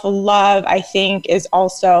self-love, I think, is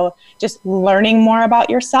also just learning more about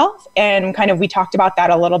yourself. And kind of, we talked about that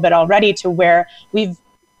a little bit already, to where we've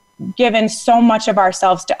given so much of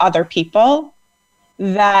ourselves to other people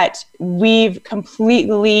that we've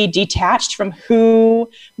completely detached from who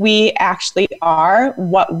we actually are,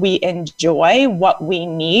 what we enjoy, what we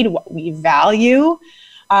need, what we value.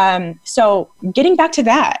 So getting back to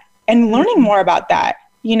that and learning more about that,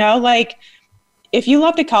 you know, like if you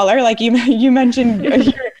love to color, like you mentioned, your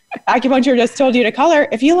acupuncture just told you to color.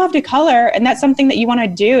 If you love to color and that's something that you want to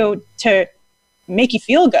do to make you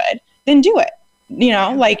feel good, then do it. You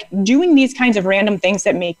know, like doing these kinds of random things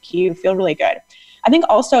that make you feel really good. I think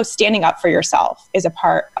also standing up for yourself is a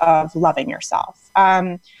part of loving yourself.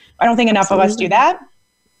 I don't think enough of us do that.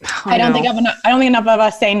 I don't think enough of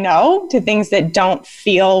us say no to things that don't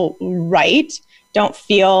feel right, don't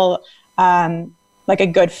feel like a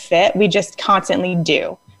good fit. We just constantly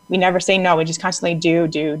do. We never say no. We just constantly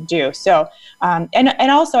do. So,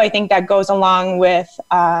 and also I think that goes along with,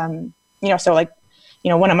 so like,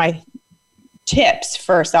 one of my tips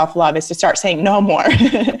for self-love is to start saying no more.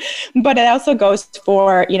 But it also goes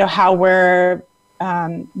for, how we're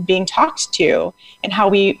being talked to and how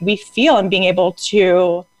we feel, and being able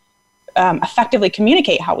to effectively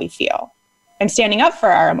communicate how we feel, and standing up for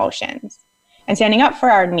our emotions and standing up for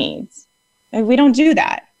our needs. And we don't do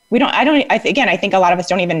that. I think a lot of us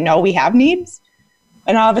don't even know we have needs.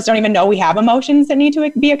 And all of us don't even know we have emotions that need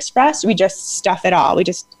to be expressed. We just stuff it all. We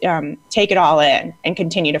just take it all in and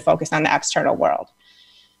continue to focus on the external world.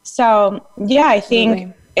 So yeah, I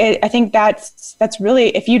think that's really,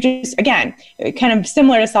 if you just, again, kind of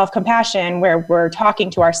similar to self-compassion, where we're talking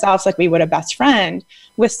to ourselves like we would a best friend.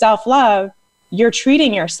 With self-love, you're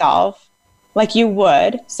treating yourself like you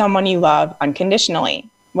would someone you love unconditionally,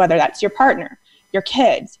 whether that's your partner, your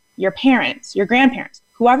kids, your parents, your grandparents,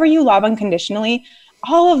 whoever you love unconditionally.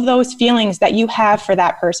 All of those feelings that you have for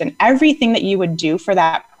that person, everything that you would do for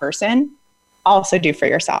that person, also do for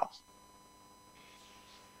yourself.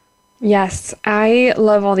 Yes, I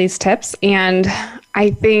love all these tips. And I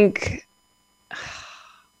think,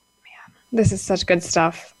 this is such good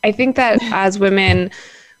stuff. I think that as women,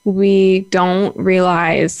 we don't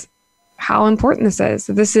realize how important this is.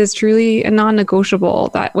 This is truly a non-negotiable,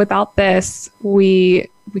 that without this, we're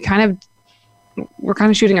kind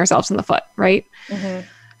of shooting ourselves in the foot, right? Mm-hmm.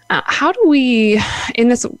 How do we, in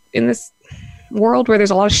this world where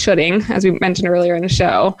there's a lot of shoulding, as we mentioned earlier in the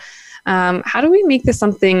show, how do we make this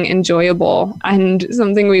something enjoyable and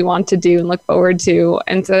something we want to do and look forward to,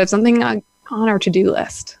 instead of something on our to-do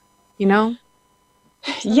list,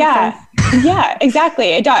 Yeah, exactly.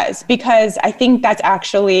 It does, because I think that's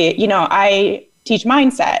actually, I teach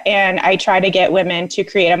mindset, and I try to get women to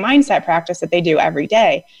create a mindset practice that they do every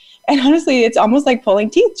day. And honestly, it's almost like pulling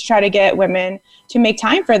teeth to try to get women to make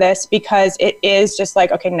time for this, because it is just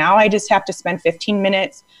like, okay, now I just have to spend 15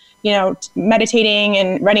 minutes, meditating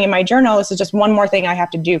and writing in my journal. This is just one more thing I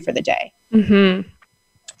have to do for the day. Mm-hmm.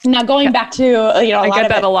 Now going back to, I get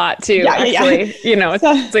that a lot too, actually.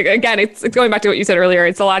 It's like, again, it's going back to what you said earlier.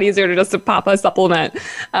 It's a lot easier to just pop a supplement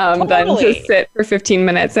than just sit for 15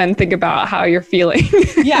 minutes and think about how you're feeling.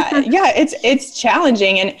 Yeah. It's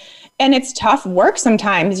challenging and it's tough work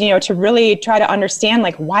sometimes, to really try to understand,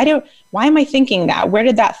 like, why am I thinking that? Where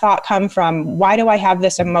did that thought come from? Why do I have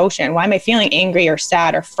this emotion? Why am I feeling angry or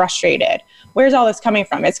sad or frustrated? Where's all this coming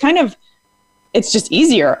from? It's just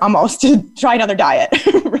easier almost to try another diet,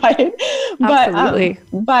 right? Absolutely.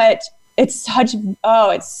 But it's such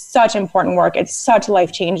important work. It's such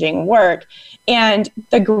life-changing work. And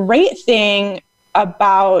the great thing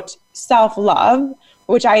about self-love,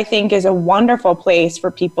 which I think is a wonderful place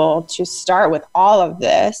for people to start with all of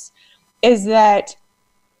this, is that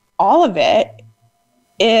all of it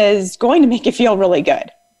is going to make you feel really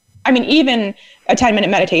good. I mean, even a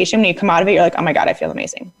 10-minute meditation, when you come out of it, you're like, oh my God, I feel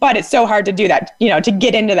amazing. But it's so hard to do that, to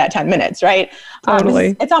get into that 10 minutes, right?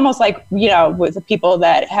 Totally. It's almost like, with the people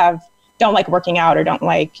that don't like working out or don't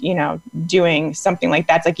like, doing something like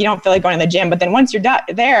that. It's like, you don't feel like going to the gym, but then once you're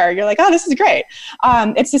there, you're like, oh, this is great.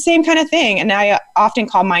 It's the same kind of thing. And I often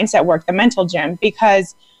call mindset work the mental gym,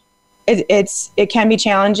 because it can be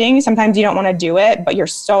challenging. Sometimes you don't want to do it, but you're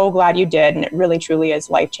so glad you did. And it really, truly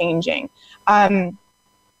is life-changing.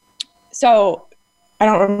 So I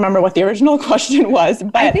don't remember what the original question was,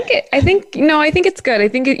 but I think it's good. I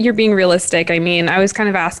think you're being realistic. I mean, I was kind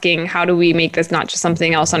of asking, how do we make this not just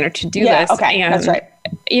something else on our to-do list? Okay, and, that's right.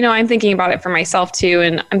 I'm thinking about it for myself too.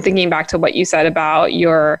 And I'm thinking back to what you said about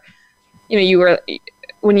when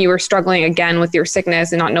you were struggling again with your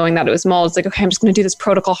sickness and not knowing that it was mold. It's like, okay, I'm just going to do this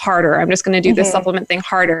protocol harder. I'm just going to do this supplement thing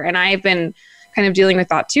harder. And I've been kind of dealing with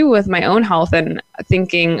that too with my own health and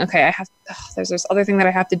thinking, okay, there's this other thing that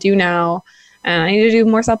I have to do now. And I need to do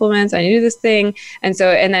more supplements. I need to do this thing.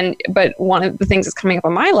 But one of the things that's coming up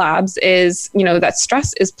on my labs is, that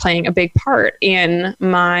stress is playing a big part in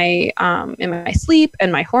my sleep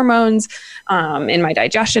and my hormones, in my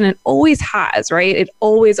digestion. It always has, right? It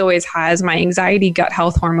always has. My anxiety gut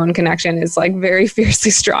health hormone connection is like very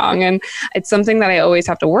fiercely strong. And it's something that I always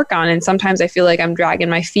have to work on. And sometimes I feel like I'm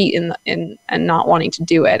dragging my feet and not wanting to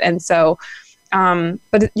do it. And so,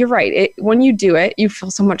 but you're right. When you do it, you feel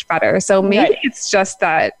so much better. So maybe it's just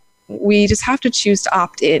that we just have to choose to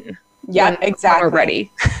opt in. Yeah, exactly. When we're ready.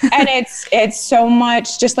 And it's so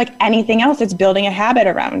much just like anything else. It's building a habit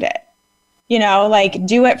around it. Like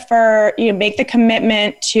do it make the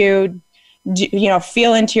commitment to,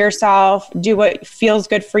 feel into yourself, do what feels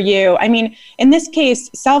good for you. I mean, in this case,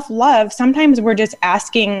 self-love, sometimes we're just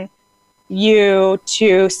asking you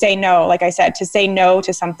to say no, like I said, to say no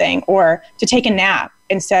to something, or to take a nap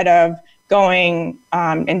instead of going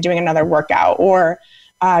and doing another workout, or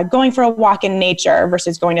going for a walk in nature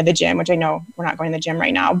versus going to the gym, which I know we're not going to the gym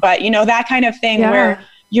right now, but that kind of thing where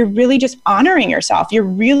you're really just honoring yourself. You're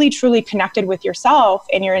really truly connected with yourself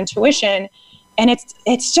and your intuition. And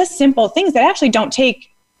it's just simple things that actually don't take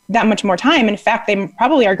that much more time. In fact, they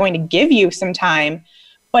probably are going to give you some time.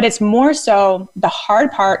 But it's more so the hard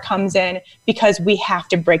part comes in because we have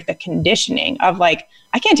to break the conditioning of like,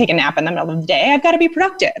 I can't take a nap in the middle of the day. I've got to be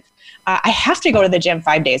productive. I have to go to the gym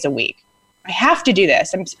 5 days a week. I have to do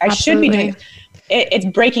this. I should be doing it. It's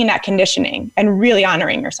breaking that conditioning and really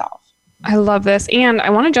honoring yourself. I love this. And I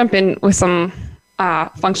want to jump in with some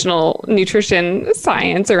functional nutrition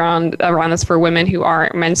science around this for women who are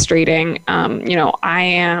menstruating.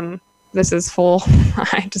 This is full.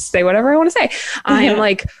 I just say whatever I want to say. I am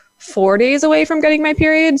like 4 days away from getting my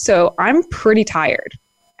period. So I'm pretty tired.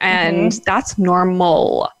 And that's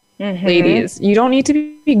normal, ladies. You don't need to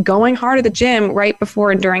be going hard at the gym right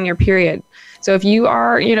before and during your period. So if you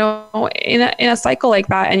are, in a cycle like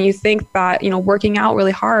that and you think that, working out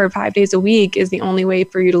really hard 5 days a week is the only way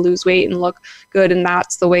for you to lose weight and look good, and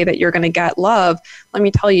that's the way that you're going to get love, let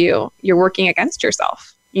me tell you, you're working against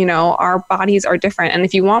yourself. Our bodies are different. And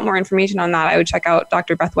if you want more information on that, I would check out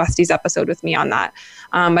Dr. Beth Westy's episode with me on that.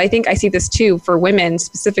 I think I see this too for women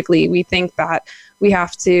specifically. We think that we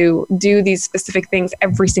have to do these specific things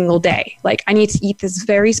every single day. Like, I need to eat this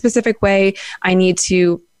very specific way. I need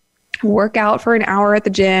to work out for an hour at the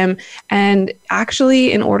gym. And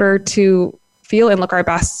actually, in order to feel and look our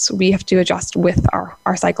best, we have to adjust with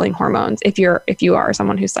our cycling hormones if you are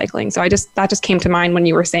someone who's cycling. So that just came to mind when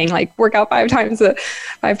you were saying like work out 5 times and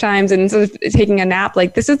instead of taking a nap,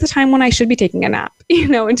 like this is the time when I should be taking a nap, in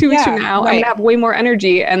 2 weeks from now, I'm gonna have way more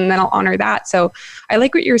energy, and then I'll honor that. So I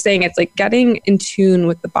like what you're saying. It's like getting in tune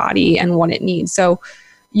with the body and what it needs. So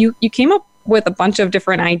you came up with a bunch of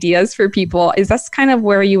different ideas for people. Is this kind of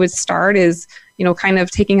where you would start, is kind of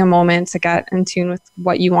taking a moment to get in tune with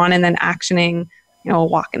what you want and then actioning a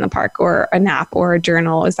walk in the park or a nap or a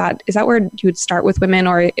journal? Is that where you would start with women,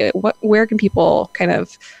 or where can people kind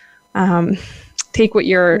of take what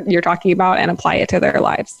you're talking about and apply it to their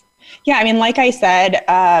lives? Yeah, I mean, like I said,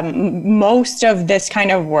 most of this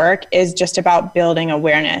kind of work is just about building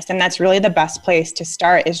awareness. And that's really the best place to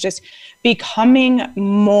start, is just becoming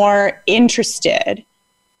more interested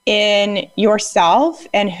in yourself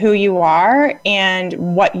and who you are and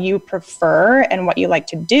what you prefer and what you like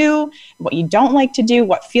to do, what you don't like to do,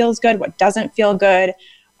 what feels good, what doesn't feel good,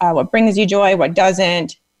 what brings you joy, what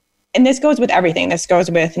doesn't. And this goes with everything. This goes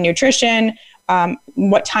with nutrition,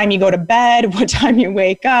 what time you go to bed, what time you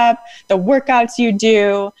wake up, the workouts you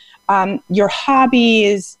do, your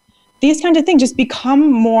hobbies, these kinds of things. Just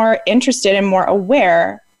become more interested and more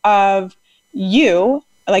aware of you.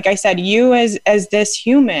 Like I said, you as this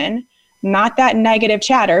human, not that negative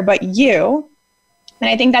chatter, but you. And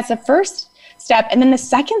I think that's the first step. And then the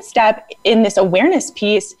second step in this awareness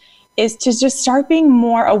piece is to just start being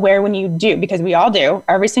more aware when you do, because we all do.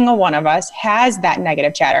 Every single one of us has that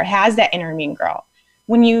negative chatter, has that inner mean girl.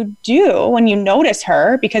 When you notice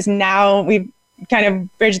her, because now we've kind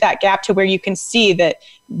of bridged that gap to where you can see that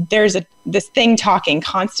there's this thing talking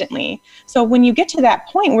constantly. So when you get to that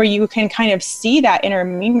point where you can kind of see that inner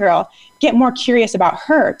mean girl, get more curious about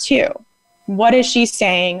her too. What is she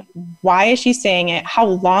saying? Why is she saying it? How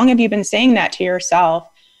long have you been saying that to yourself?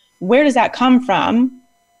 Where does that come from?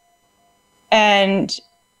 And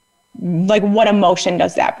like, what emotion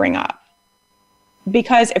does that bring up?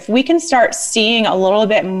 Because if we can start seeing a little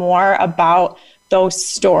bit more about those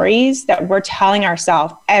stories that we're telling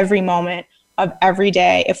ourselves every moment of every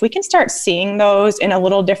day, if we can start seeing those in a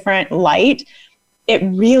little different light, it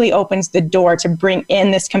really opens the door to bring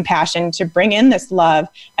in this compassion, to bring in this love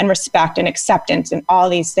and respect and acceptance and all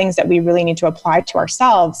these things that we really need to apply to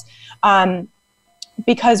ourselves.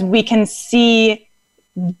 Because we can see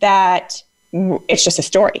that it's just a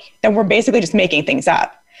story, that we're basically just making things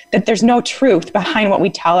up, that there's no truth behind what we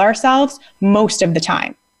tell ourselves most of the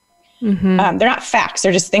time. Mm-hmm. They're not facts.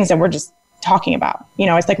 They're just things that we're just talking about.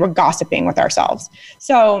 It's like we're gossiping with ourselves.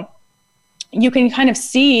 So you can kind of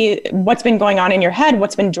see what's been going on in your head,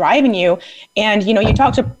 what's been driving you. And, you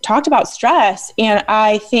talked about stress. And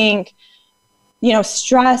I think,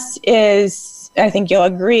 stress is, I think you'll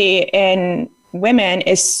agree, in women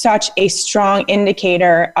is such a strong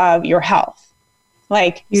indicator of your health.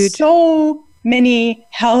 Like, so many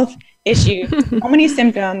health issues, so many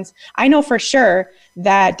symptoms. I know for sure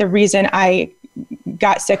that the reason I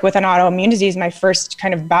got sick with an autoimmune disease, my first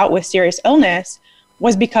kind of bout with serious illness,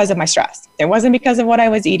 was because of my stress. It wasn't because of what I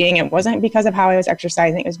was eating. It wasn't because of how I was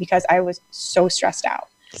exercising. It was because I was so stressed out.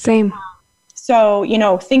 Same. So,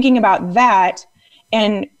 thinking about that,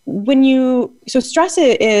 and so stress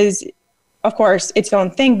is, of course, its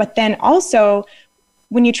own thing, but then also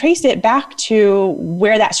when you trace it back to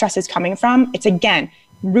where that stress is coming from, it's again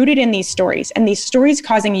rooted in these stories, and these stories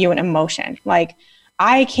causing you an emotion. Like,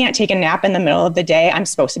 I can't take a nap in the middle of the day. I'm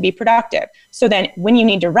supposed to be productive. So then when you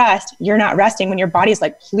need to rest, you're not resting when your body's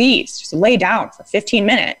like, please just lay down for 15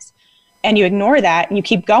 minutes. And you ignore that and you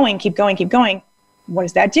keep going. What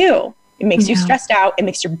does that do? It makes you stressed out. It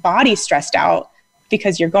makes your body stressed out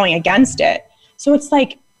because you're going against it. So it's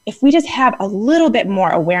like, if we just have a little bit more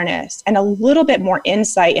awareness and a little bit more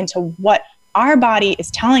insight into what our body is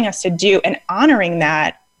telling us to do and honoring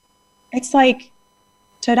that, it's like,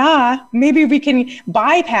 ta-da, maybe we can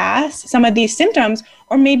bypass some of these symptoms,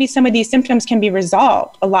 or maybe some of these symptoms can be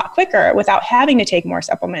resolved a lot quicker without having to take more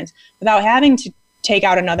supplements, without having to take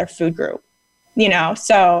out another food group,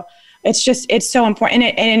 So it's so important.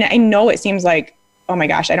 And I know it seems like, oh my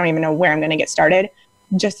gosh, I don't even know where I'm going to get started.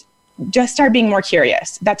 Just start being more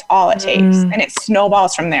curious. That's all it takes. And it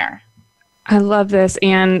snowballs from there. I love this.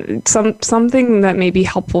 And something that may be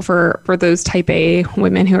helpful for those type A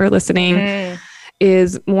women who are listening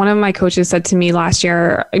is, one of my coaches said to me last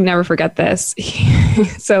year, I never forget this.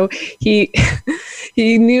 So he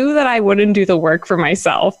knew that I wouldn't do the work for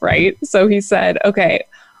myself, right? So he said, okay,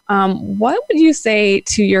 what would you say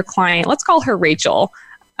to your client? Let's call her Rachel.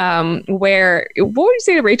 What would you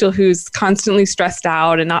say to Rachel, who's constantly stressed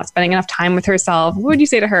out and not spending enough time with herself? What would you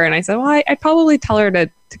say to her? And I said, well, I'd probably tell her to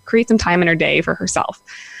create some time in her day for herself.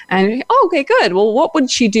 And, okay, good. Well, what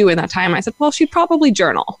would she do in that time? I said, well, she'd probably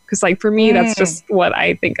journal. Because for me, that's just what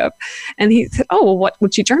I think of. And he said, oh, well, what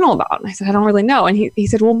would she journal about? And I said, I don't really know. And he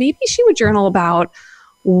said, well, maybe she would journal about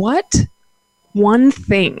what one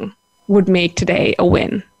thing would make today a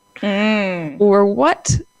win. Or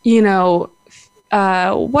what,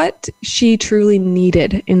 what she truly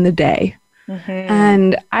needed in the day.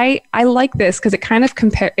 And I like this because it kind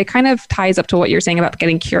of ties up to what you're saying about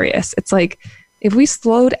getting curious. It's like, if we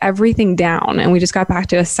slowed everything down and we just got back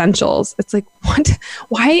to essentials, it's like,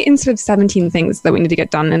 why instead of 17 things that we need to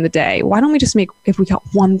get done in the day, why don't we just if we got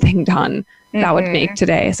one thing done, that would make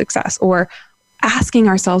today a success? Or asking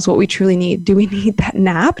ourselves what we truly need. Do we need that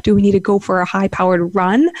nap? Do we need to go for a high-powered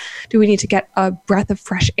run? Do we need to get a breath of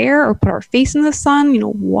fresh air or put our face in the sun?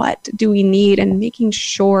 What do we need? And making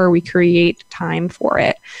sure we create time for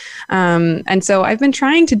it. And so I've been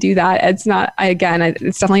trying to do that. It's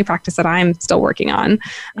definitely a practice that I'm still working on.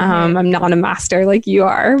 I'm not a master like you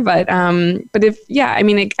are, but I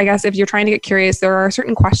guess if you're trying to get curious, there are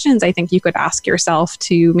certain questions I think you could ask yourself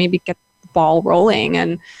to maybe get the ball rolling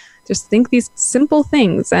and just think these simple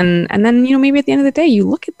things. And then, maybe at the end of the day, you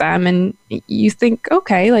look at them and you think,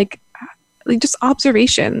 okay, like just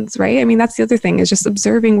observations, right? I mean, that's the other thing, is just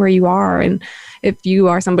observing where you are. And if you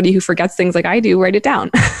are somebody who forgets things like I do, write it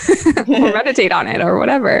down or meditate on it or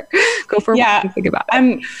whatever. Go for a walk and think about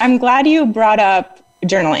it. I'm glad you brought up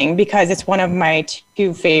journaling, because it's one of my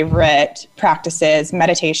two favorite practices,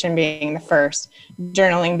 meditation being the first,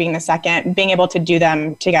 journaling being the second. Being able to do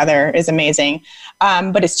them together is amazing.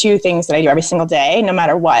 But it's two things that I do every single day, no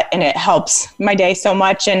matter what. And it helps my day so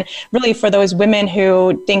much. And really, for those women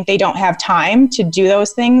who think they don't have time to do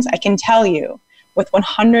those things, I can tell you with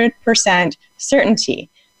 100% certainty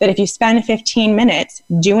that if you spend 15 minutes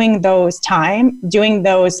doing those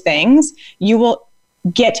things, you will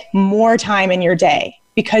get more time in your day,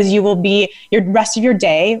 because your rest of your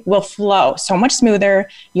day will flow so much smoother.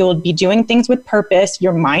 You'll be doing things with purpose.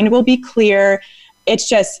 Your mind will be clear. I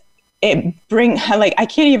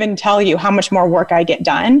can't even tell you how much more work I get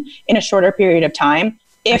done in a shorter period of time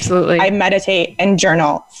if I meditate and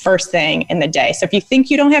journal first thing in the day. So if you think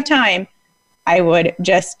you don't have time, I would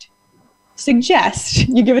just suggest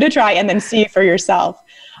you give it a try and then see for yourself.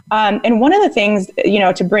 And one of the things,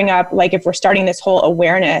 to bring up, like if we're starting this whole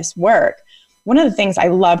awareness work, one of the things I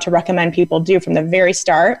love to recommend people do from the very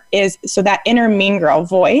start is, so that inner mean girl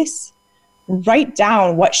voice, write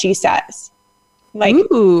down what she says. Like,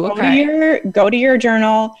 go to your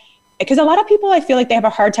journal. Because a lot of people, I feel like they have a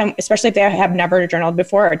hard time, especially if they have never journaled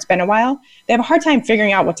before, or it's been a while, they have a hard time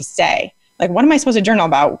figuring out what to say. Like, what am I supposed to journal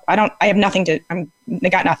about? I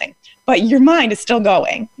got nothing. But your mind is still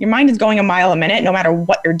going. Your mind is going a mile a minute, no matter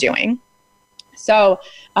what you're doing. So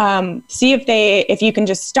see if you can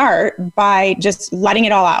just start by just letting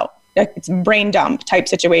it all out. It's a brain dump type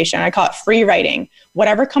situation. I call it free writing.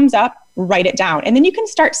 Whatever comes up, write it down. And then you can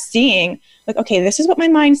start seeing, like, okay, this is what my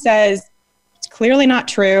mind says. It's clearly not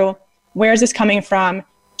true. Where is this coming from?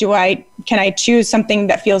 Can I choose something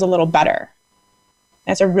that feels a little better?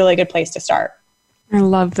 That's a really good place to start. I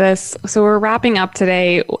love this. So we're wrapping up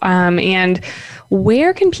today. And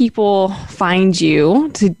where can people find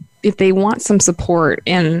you if they want some support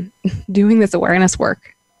in doing this awareness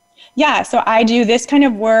work? Yeah, so I do this kind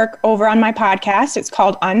of work over on my podcast. It's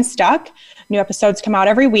called Unstuck. New episodes come out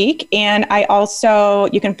every week. And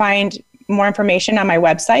you can find more information on my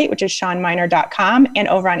website, which is SeanMiner.com, and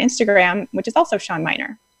over on Instagram, which is also Sean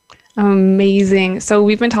Miner. Amazing. So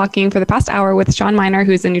we've been talking for the past hour with Sean Miner,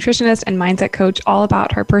 who's a nutritionist and mindset coach, all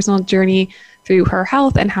about her personal journey through her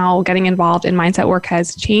health and how getting involved in mindset work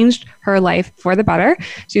has changed her life for the better.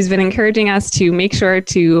 She's been encouraging us to make sure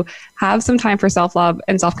to have some time for self-love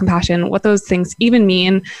and self-compassion, what those things even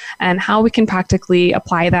mean, and how we can practically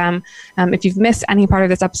apply them. If you've missed any part of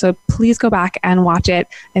this episode, please go back and watch it.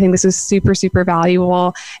 I think this is super, super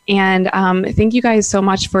valuable. And thank you guys so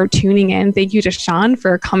much for tuning in. Thank you to Sean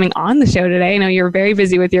for coming on the show today. I know you're very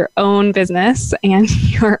busy with your own business and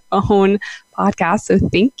your own podcast, so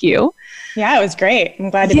thank you. Yeah, it was great. I'm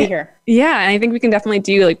glad to be here. Yeah, and I think we can definitely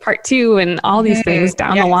do like part 2 and all these things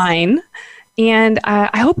down the line. And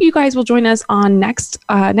I hope you guys will join us on next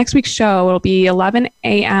week's show. It'll be 11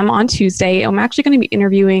 a.m. on Tuesday. I'm actually going to be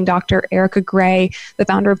interviewing Dr. Erica Gray, the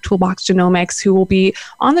founder of Toolbox Genomics, who will be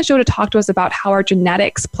on the show to talk to us about how our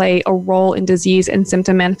genetics play a role in disease and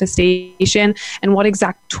symptom manifestation, and what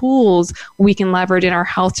exact tools we can leverage in our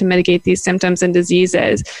health to mitigate these symptoms and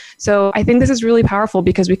diseases. So I think this is really powerful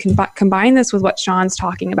because we can combine this with what Sean's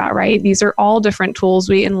talking about, right? These are all different tools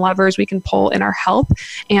and levers we can pull in our health.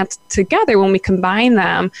 And together, when we combine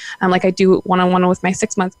them, like I do one-on-one with my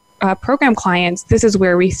 6-month program clients, this is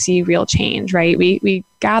where we see real change, right? We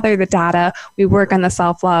gather the data, we work on the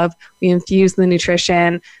self-love, we infuse the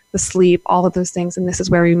nutrition, the sleep, all of those things. And this is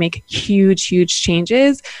where we make huge, huge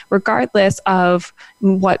changes, regardless of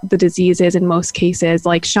what the disease is in most cases.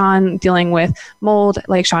 Like Sean dealing with mold,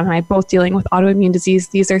 like Sean and I both dealing with autoimmune disease.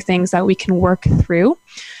 These are things that we can work through.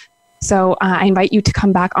 So I invite you to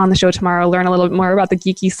come back on the show tomorrow, learn a little bit more about the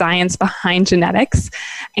geeky science behind genetics.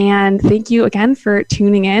 And thank you again for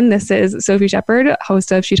tuning in. This is Sophie Shepard,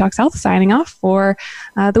 host of She Talks Health, signing off for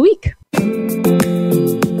the week.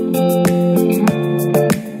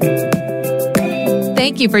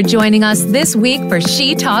 Thank you for joining us this week for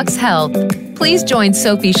She Talks Health. Please join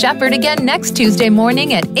Sophie Shepard again next Tuesday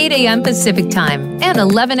morning at 8 a.m. Pacific Time and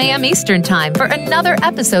 11 a.m. Eastern Time for another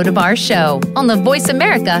episode of our show on the Voice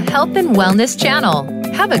America Health and Wellness channel.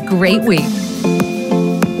 Have a great week.